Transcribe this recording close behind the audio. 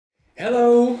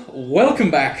Hello, welcome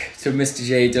back to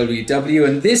MrJWW,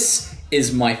 and this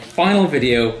is my final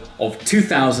video of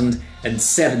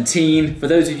 2017. For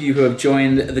those of you who have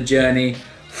joined the journey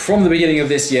from the beginning of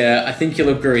this year, I think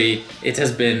you'll agree it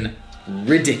has been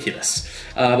ridiculous.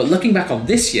 But looking back on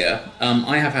this year,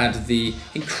 I have had the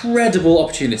incredible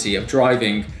opportunity of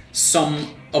driving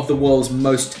some of the world's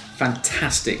most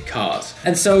fantastic cars.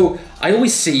 And so I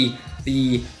always see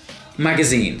the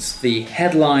magazines, the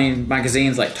headline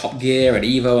magazines like Top Gear and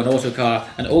Evo and Autocar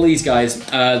and all these guys,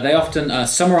 they often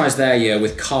summarize their year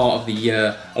with Car of the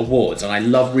Year awards, and I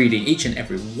love reading each and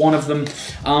every one of them.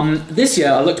 This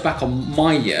year I looked back on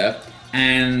my year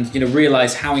and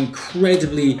realized how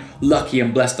incredibly lucky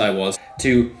and blessed I was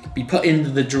to be put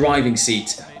in the driving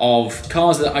seat of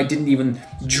cars that I didn't even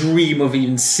dream of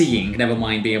even seeing, never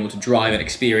mind being able to drive and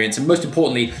experience, and most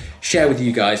importantly, share with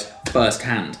you guys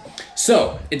firsthand.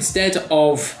 So, instead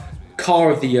of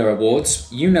Car of the Year awards,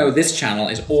 this channel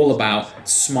is all about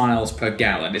smiles per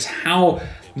gallon. It's how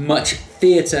much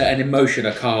theatre and emotion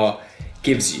a car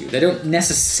gives you. They don't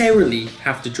necessarily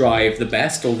have to drive the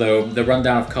best, although the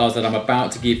rundown of cars that I'm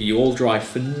about to give you all drive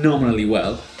phenomenally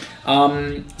well.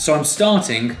 So I'm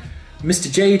starting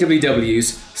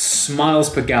MrJWW's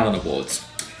Smiles Per Gallon Awards.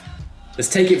 Let's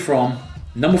take it from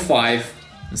number 5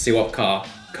 and see what car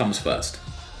comes first.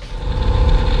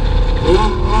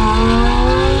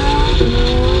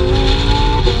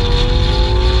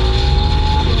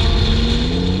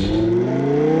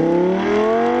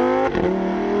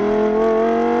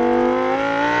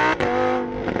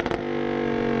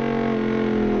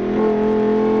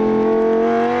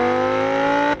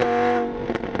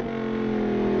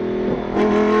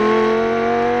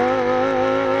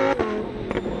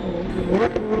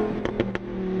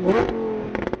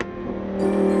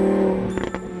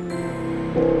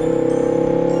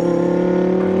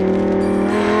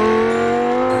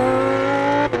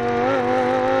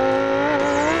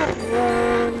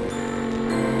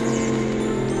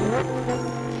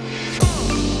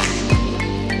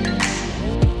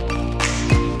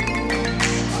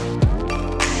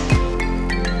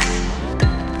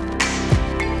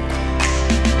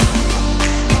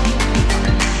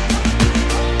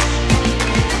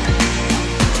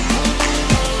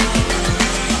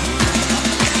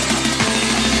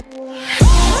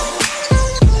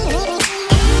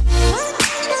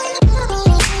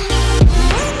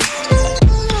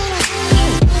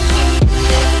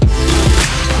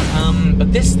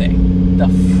 This thing, the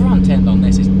front end on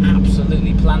this is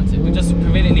absolutely planted. We just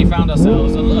conveniently found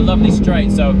ourselves a lovely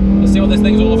straight, so let's see what this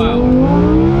thing's all about.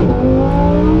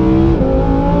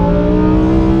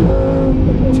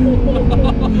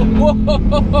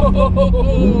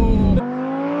 Whoa!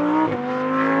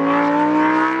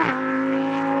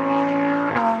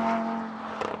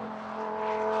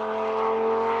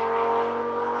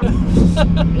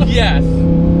 Yes,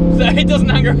 so it does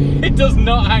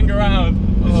not hang around.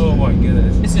 Oh my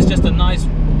goodness. This is just a nice,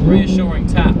 reassuring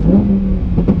tap.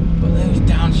 But those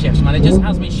downshifts, man, it just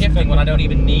has me shifting when I don't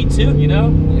even need to, Yeah.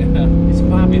 It's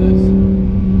fabulous.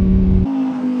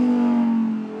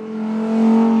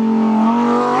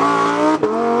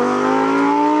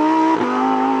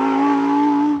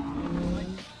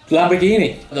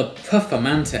 Lamborghini. The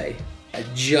Performante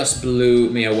just blew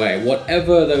me away.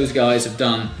 Whatever those guys have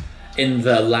done in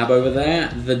the lab over there,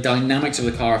 the dynamics of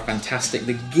the car are fantastic.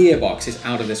 The gearbox is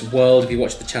out of this world. If you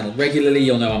watch the channel regularly,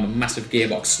 you'll know I'm a massive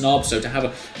gearbox snob, so to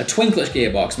have a twin-clutch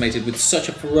gearbox mated with such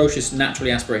a ferocious, naturally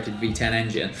aspirated V10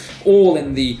 engine, all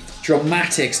in the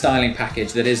dramatic styling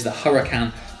package that is the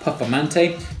Huracan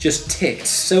Performante, just ticked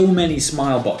so many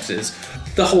smile boxes.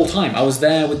 The whole time I was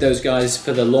there with those guys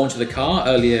for the launch of the car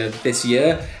earlier this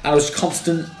year, I was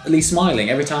constantly smiling.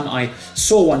 Every time I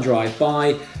saw one drive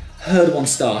by, heard one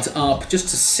start up, just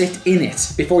to sit in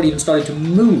it before it even started to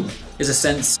move is a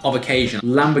sense of occasion.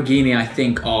 Lamborghini, I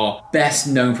think, are best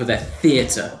known for their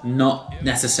theatre, not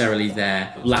necessarily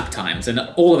their lap times. And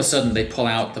all of a sudden they pull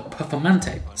out the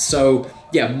Performante. So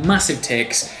yeah, massive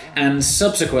ticks. And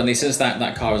subsequently, since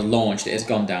that car has launched, it has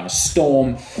gone down a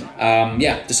storm.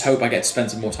 Yeah, just hope I get to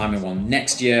spend some more time in one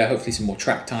next year. Hopefully some more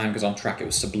track time, because on track it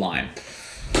was sublime.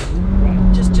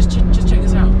 Right, just check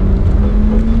this out.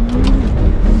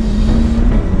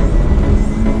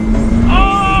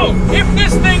 If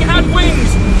this thing had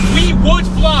wings, we would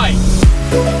fly!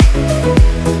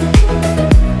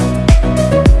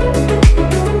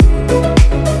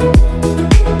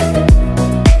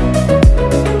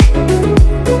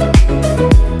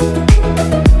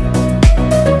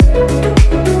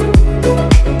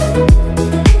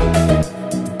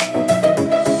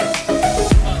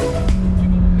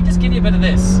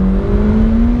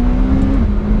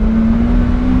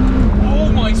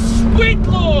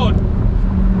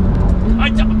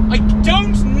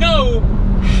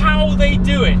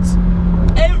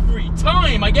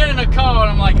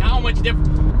 much different.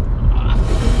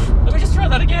 Let me just try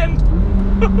that again.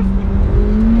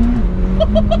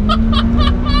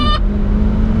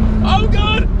 Oh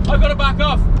God, I've got to back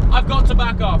off. I've got to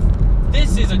back off.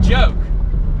 This is a joke.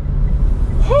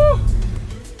 Whew.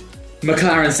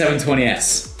 McLaren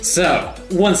 720S. So,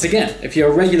 once again, if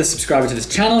you're a regular subscriber to this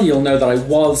channel, you'll know that I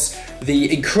was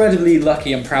the incredibly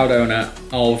lucky and proud owner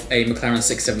of a McLaren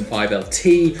 675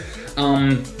 LT.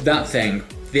 That thing,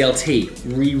 the LT,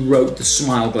 rewrote the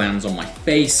smile glands on my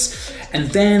face.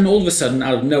 And then, all of a sudden,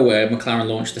 out of nowhere, McLaren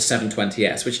launched the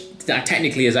 720S, which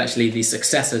technically is actually the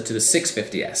successor to the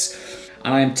 650S.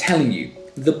 And I am telling you,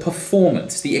 the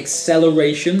performance, the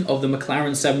acceleration of the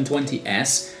McLaren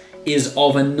 720S is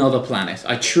of another planet.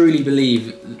 I truly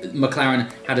believe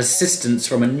McLaren had assistance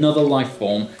from another life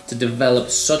form to develop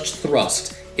such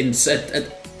thrust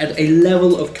at a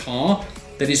level of car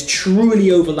that is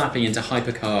truly overlapping into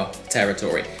hypercar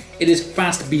territory. It is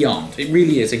fast beyond. It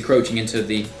really is encroaching into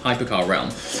the hypercar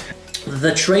realm.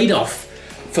 The trade-off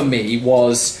for me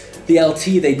was the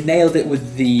LT. They nailed it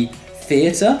with the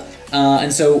theatre.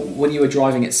 And so when you were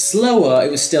driving it slower,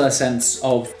 it was still a sense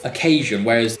of occasion,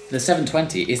 whereas the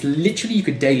 720 is literally, you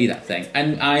could daily that thing.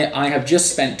 And I have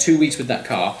just spent 2 weeks with that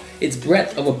car. Its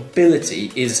breadth of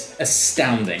ability is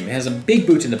astounding. It has a big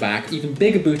boot in the back, even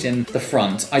bigger boot in the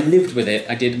front. I lived with it.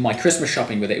 I did my Christmas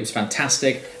shopping with it. It was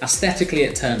fantastic. Aesthetically,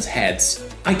 it turns heads.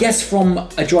 I guess from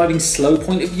a driving slow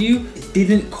point of view, it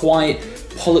didn't quite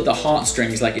pull at the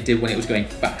heartstrings like it did when it was going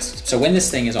fast. So when this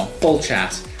thing is on full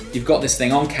chat, you've got this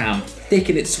thing on cam, thick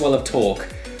in its swell of torque,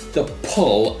 the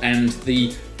pull and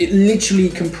it literally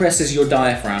compresses your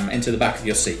diaphragm into the back of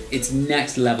your seat. It's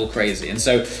next level crazy. And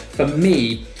so for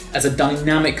me, as a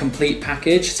dynamic complete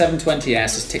package, 720S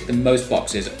has ticked the most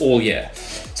boxes all year.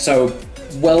 So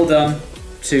well done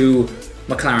to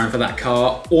McLaren for that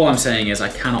car. All I'm saying is I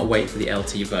cannot wait for the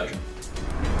LT version.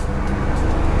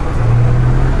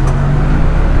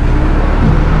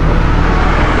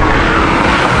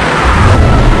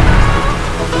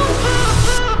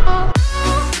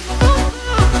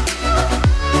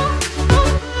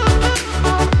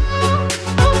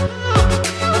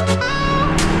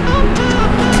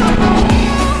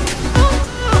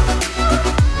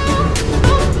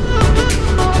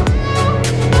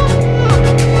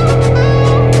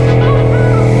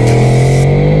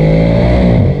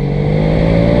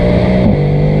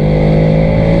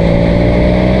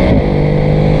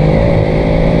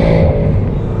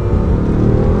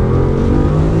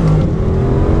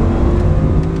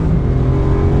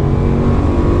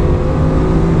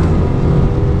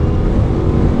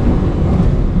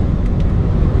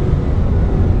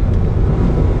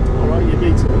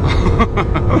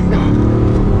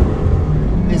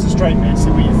 Here's a straight bit, see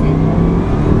what you think.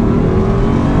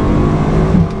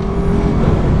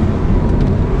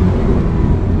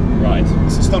 Right.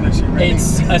 It's astonishing, really.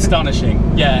 It's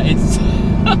astonishing. Yeah, it's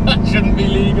that shouldn't be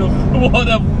legal.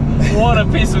 What a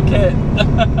piece of kit.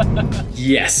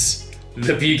 Yes,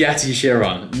 the Bugatti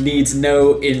Chiron needs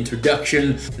no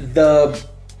introduction.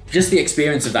 Just the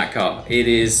experience of that car,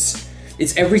 it's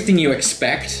everything you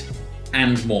expect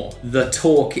and more. The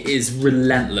torque is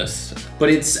relentless, but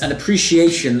it's an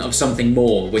appreciation of something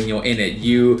more when you're in it.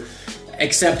 You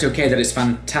accept, okay, that it's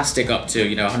fantastic up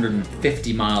to,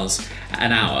 150 miles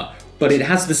an hour, but it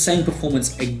has the same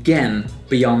performance again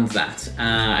beyond that.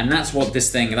 And that's what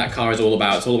that car is all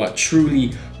about. It's all about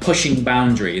truly pushing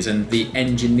boundaries and the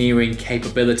engineering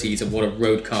capabilities of what a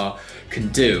road car can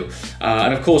do.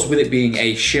 And of course, with it being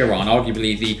a Chiron,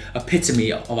 arguably the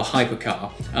epitome of a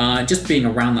hypercar, just being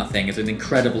around that thing is an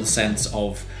incredible sense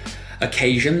of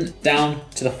occasion, down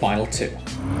to the final two.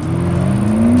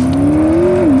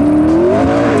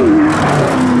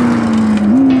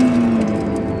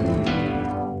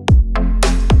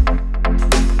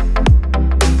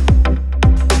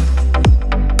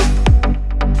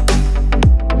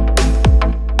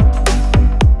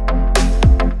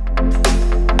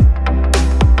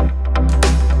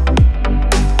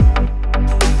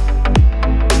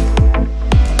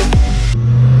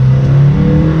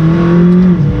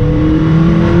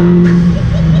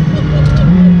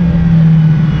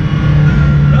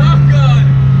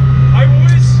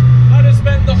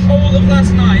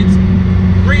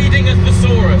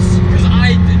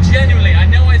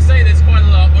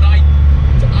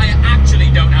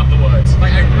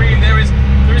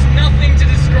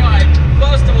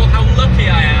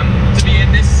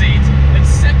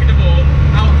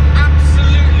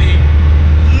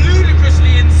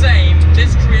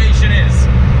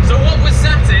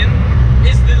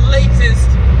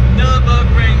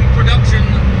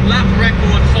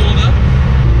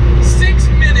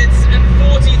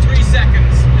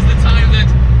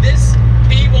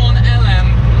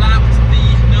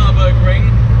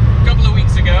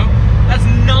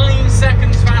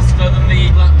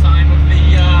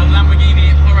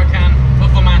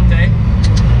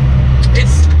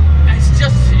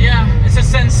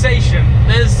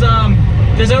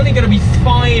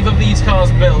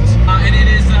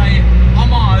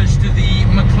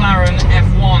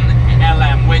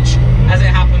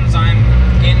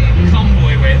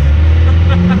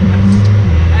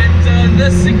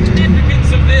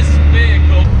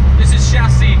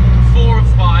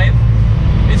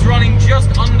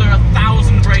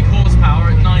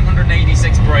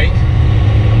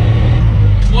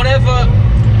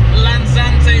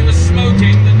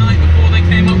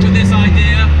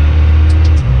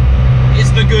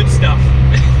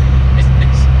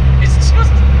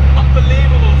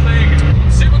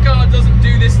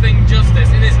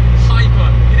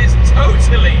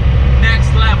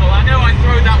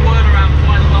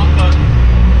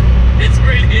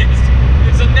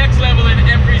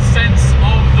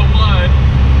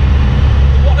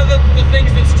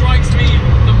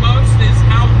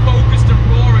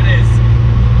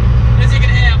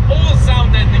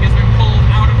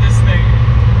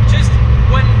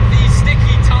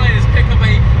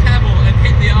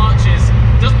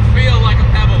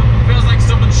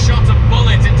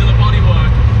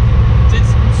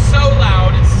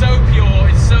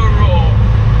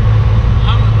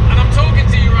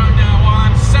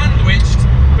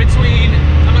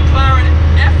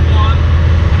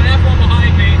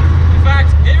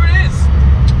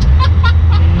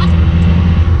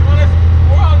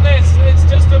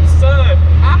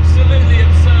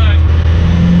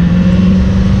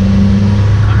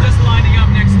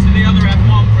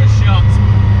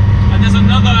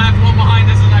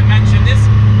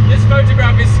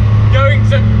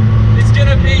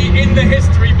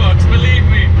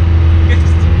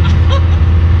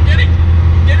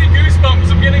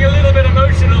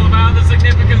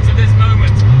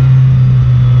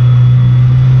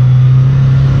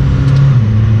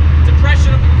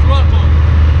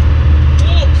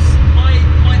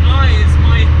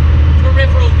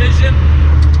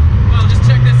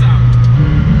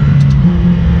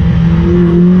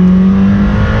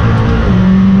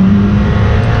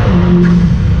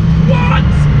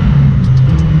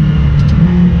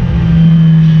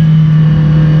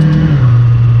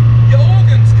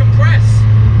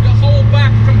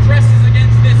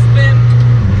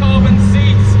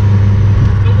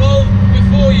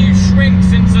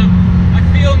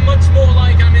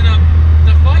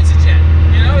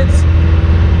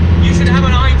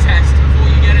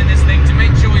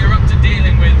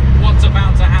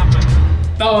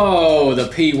 Oh, the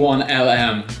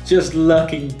P1LM. Just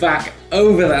looking back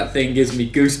over that thing gives me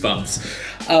goosebumps.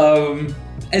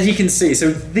 As you can see,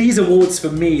 so these awards for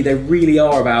me, they really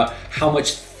are about how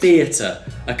much theatre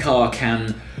a car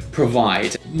can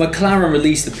provide. McLaren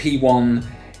released the P1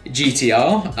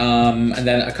 GTR, and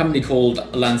then a company called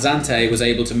Lanzante was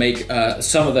able to make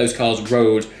some of those cars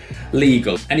road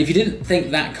legal. And if you didn't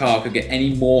think that car could get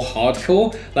any more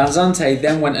hardcore, Lanzante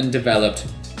then went and developed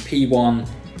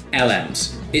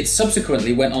P1LMs. It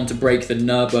subsequently went on to break the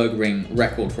Nürburgring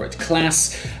record for its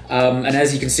class, and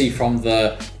as you can see from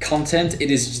the content,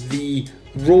 it is the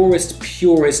rawest,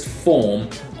 purest form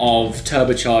of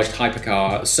turbocharged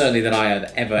hypercar, certainly that I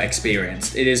have ever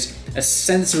experienced. It is a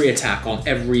sensory attack on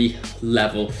every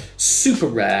level, super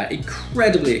rare,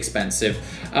 incredibly expensive.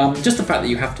 Just the fact that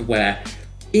you have to wear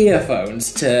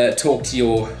earphones to talk to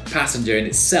your passenger in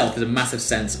itself is a massive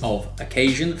sense of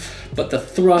occasion, but the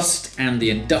thrust and the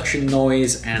induction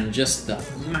noise and just the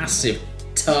massive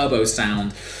turbo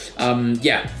sound,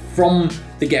 yeah, from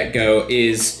the get-go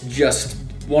is just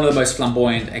one of the most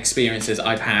flamboyant experiences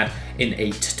I've had in a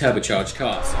turbocharged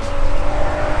car.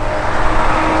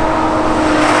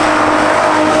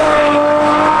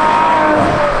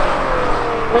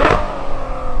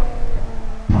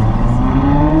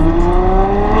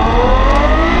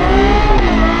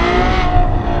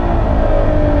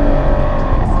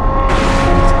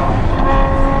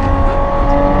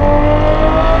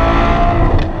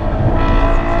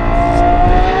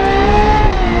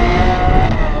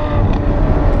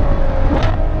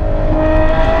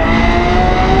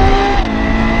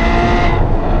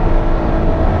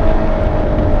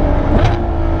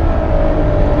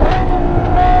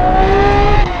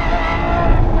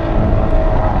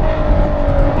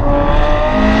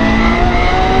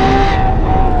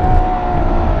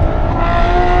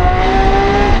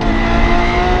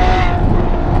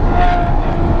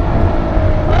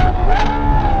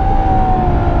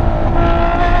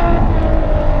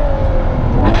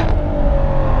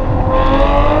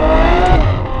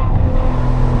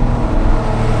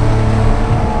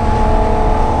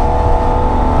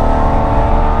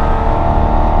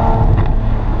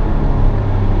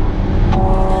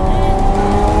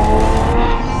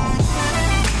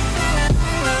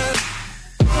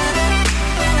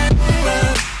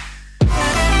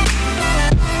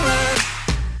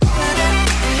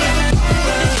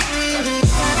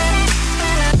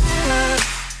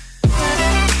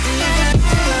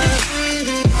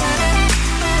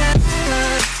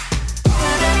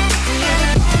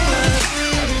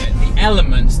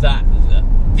 Elements that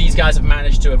these guys have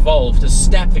managed to evolve to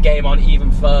step the game on even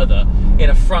further in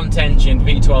a front engine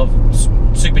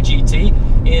V12 Super GT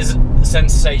is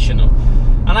sensational.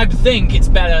 And I think it's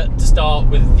better to start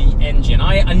with the engine.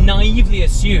 I naively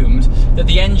assumed that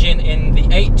the engine in the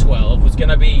 812 was going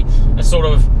to be a sort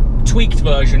of tweaked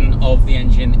version of the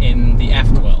engine in the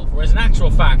F12, whereas in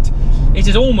actual fact it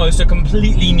is almost a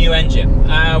completely new engine,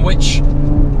 which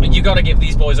you got to give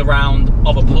these boys a round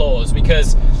of applause,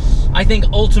 because I think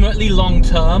ultimately long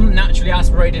term naturally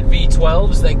aspirated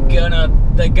V12s,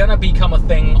 they're gonna become a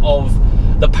thing of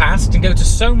the past and go to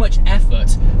so much effort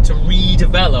to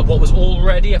redevelop what was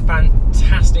already a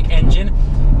fantastic engine.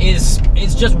 It's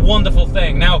just a wonderful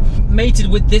thing. Now, mated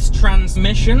with this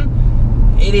transmission,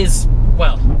 it is,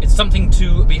 well, it's something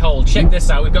to behold. Check this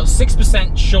out. We've got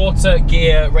 6% shorter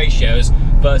gear ratios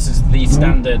versus the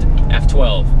standard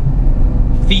F12.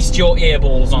 Feast your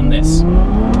earballs on this.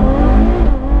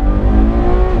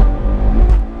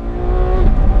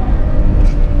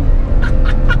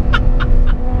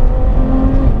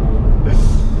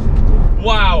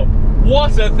 Wow,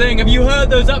 what a thing. Have you heard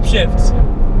those upshifts?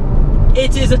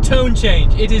 It is a tone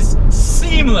change. It is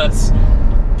seamless.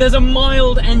 There's a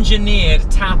mild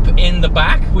engineered tap in the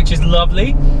back, which is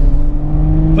lovely.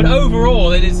 But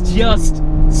overall, it is just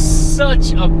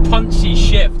such a punchy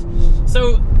shift.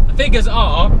 So figures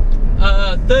are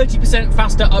 30%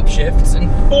 faster upshifts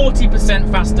and 40%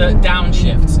 faster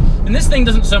downshifts. And this thing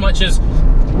doesn't so much as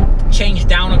change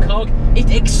down a cog,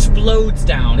 it explodes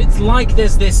down. It's like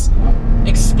there's this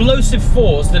explosive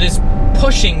force that is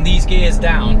pushing these gears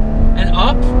down and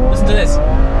up. Listen to this.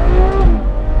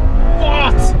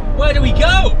 What? Where do we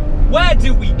go? Where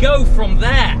do we go from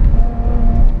there?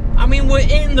 I mean, we're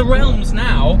in the realms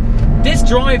now. This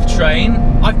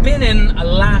drivetrain, I've been in a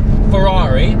La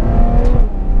Ferrari.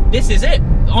 This is it.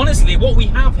 Honestly, what we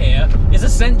have here is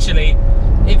essentially,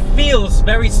 it feels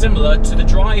very similar to the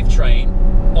drivetrain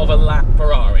of a La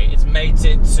Ferrari. It's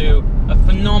mated to a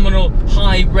phenomenal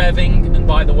high revving, and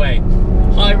by the way,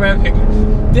 high revving,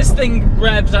 this thing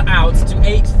revs out to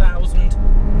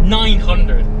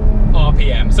 8,900.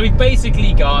 RPM. So we've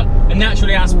basically got a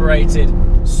naturally aspirated,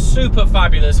 super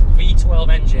fabulous V12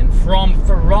 engine from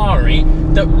Ferrari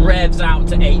that revs out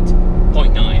to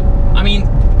 8.9. I mean,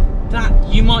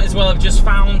 that you might as well have just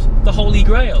found the Holy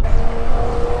Grail.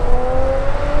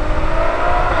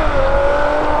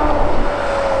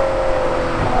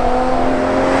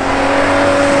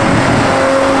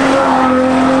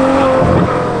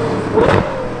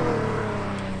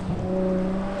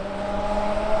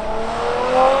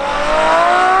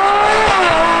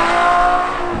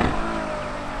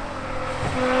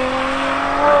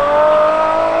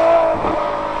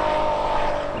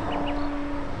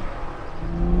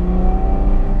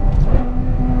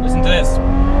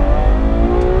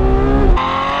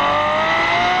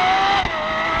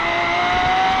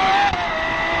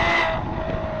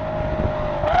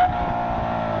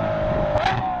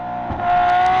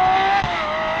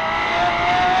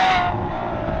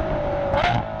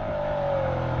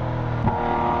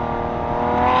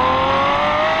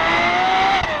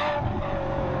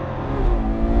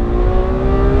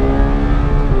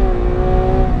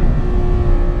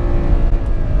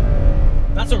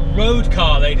 Road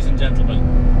car, ladies and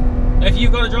gentlemen. If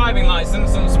you've got a driving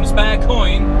license and some spare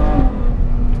coin,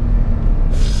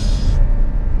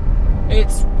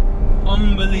 it's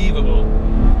unbelievable.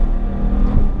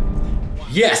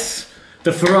 Yes,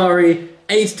 the Ferrari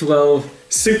 812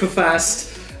 Superfast.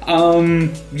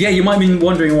 Yeah, you might be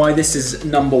wondering why this is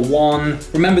number one.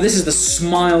 Remember, this is the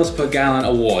Smiles Per Gallon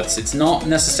Awards. It's not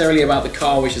necessarily about the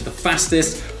car which is the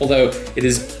fastest, although it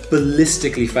is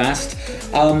ballistically fast.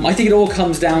 I think it all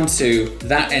comes down to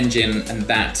that engine and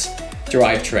that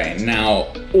drivetrain. Now,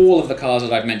 all of the cars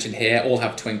that I've mentioned here all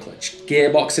have twin clutch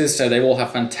gearboxes, so they all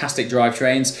have fantastic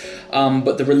drivetrains,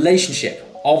 but the relationship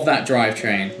of that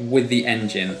drivetrain with the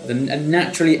engine, a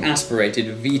naturally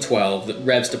aspirated V12 that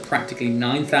revs to practically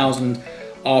 9,000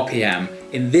 RPM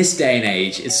in this day and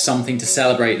age is something to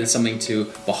celebrate and something to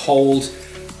behold.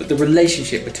 But the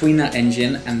relationship between that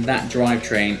engine and that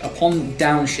drivetrain, upon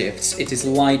downshifts, it is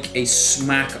like a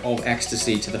smack of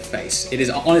ecstasy to the face. It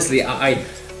is honestly, of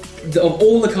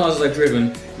all the cars that I've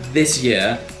driven this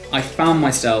year, I found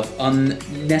myself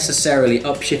unnecessarily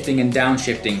upshifting and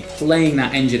downshifting, playing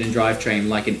that engine and drivetrain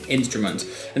like an instrument.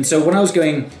 And so when I was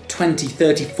going 20,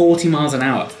 30, 40 miles an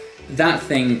hour, that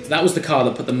was the car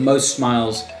that put the most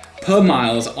smiles per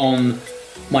miles on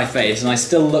my face. And I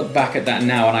still look back at that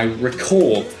now and I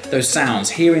recall those sounds.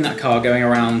 Hearing that car going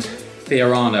around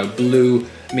Fiorano blew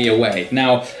me away.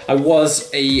 Now, I was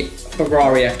a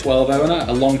Ferrari F12 owner,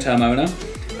 a long-term owner,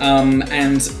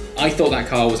 and I thought that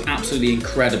car was absolutely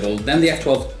incredible. Then the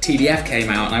F12 TDF came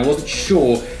out and I wasn't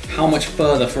sure how much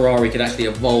further Ferrari could actually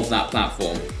evolve that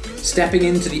platform. Stepping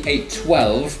into the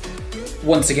 812,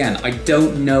 once again, I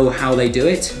don't know how they do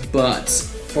it, but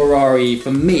Ferrari,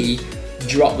 for me,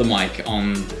 dropped the mic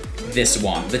on this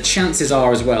one. The chances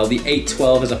are as well, the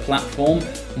 812 as a platform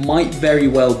might very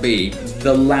well be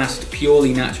the last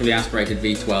purely naturally aspirated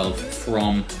V12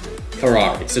 from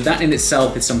Ferrari. So that in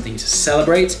itself is something to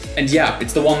celebrate. And yeah,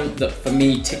 it's the one that for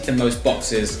me ticked the most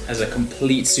boxes as a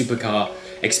complete supercar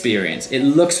experience. It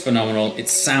looks phenomenal, it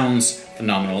sounds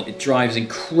phenomenal, it drives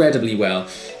incredibly well.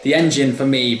 The engine for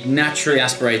me, naturally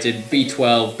aspirated,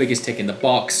 V12, biggest tick in the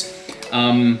box.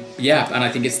 Yeah, and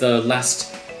I think it's the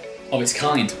last of its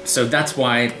kind. So that's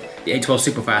why the 812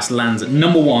 Superfast lands at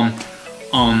number one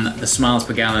on the Smiles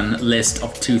Per Gallon list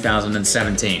of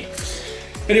 2017.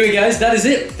 Anyway guys, that is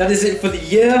it. That is it for the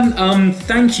year.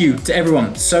 Thank you to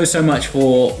everyone so much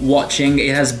for watching.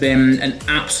 It has been an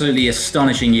absolutely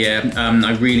astonishing year.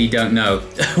 I really don't know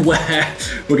where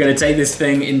we're going to take this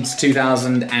thing into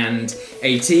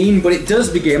 2018, but it does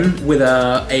begin with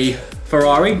a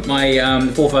Ferrari, my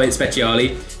 458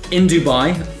 Speciale, in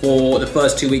Dubai for the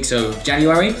first 2 weeks of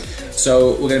January.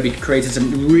 So we're going to be creating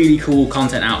some really cool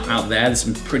content out there. There's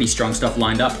some pretty strong stuff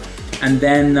lined up. And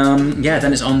then, yeah,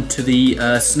 then it's on to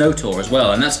the snow tour as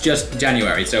well. And that's just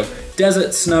January. So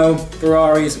desert, snow,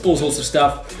 Ferraris, all sorts of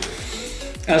stuff.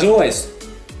 As always,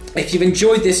 if you've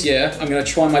enjoyed this year, I'm going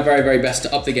to try my very best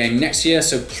to up the game next year.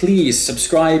 So please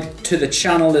subscribe to the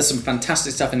channel. There's some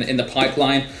fantastic stuff in the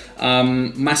pipeline.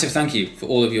 Massive thank you for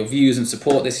all of your views and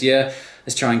support this year.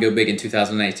 Let's try and go big in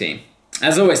 2018.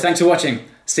 As always, thanks for watching.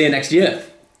 See you next year.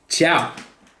 Ciao.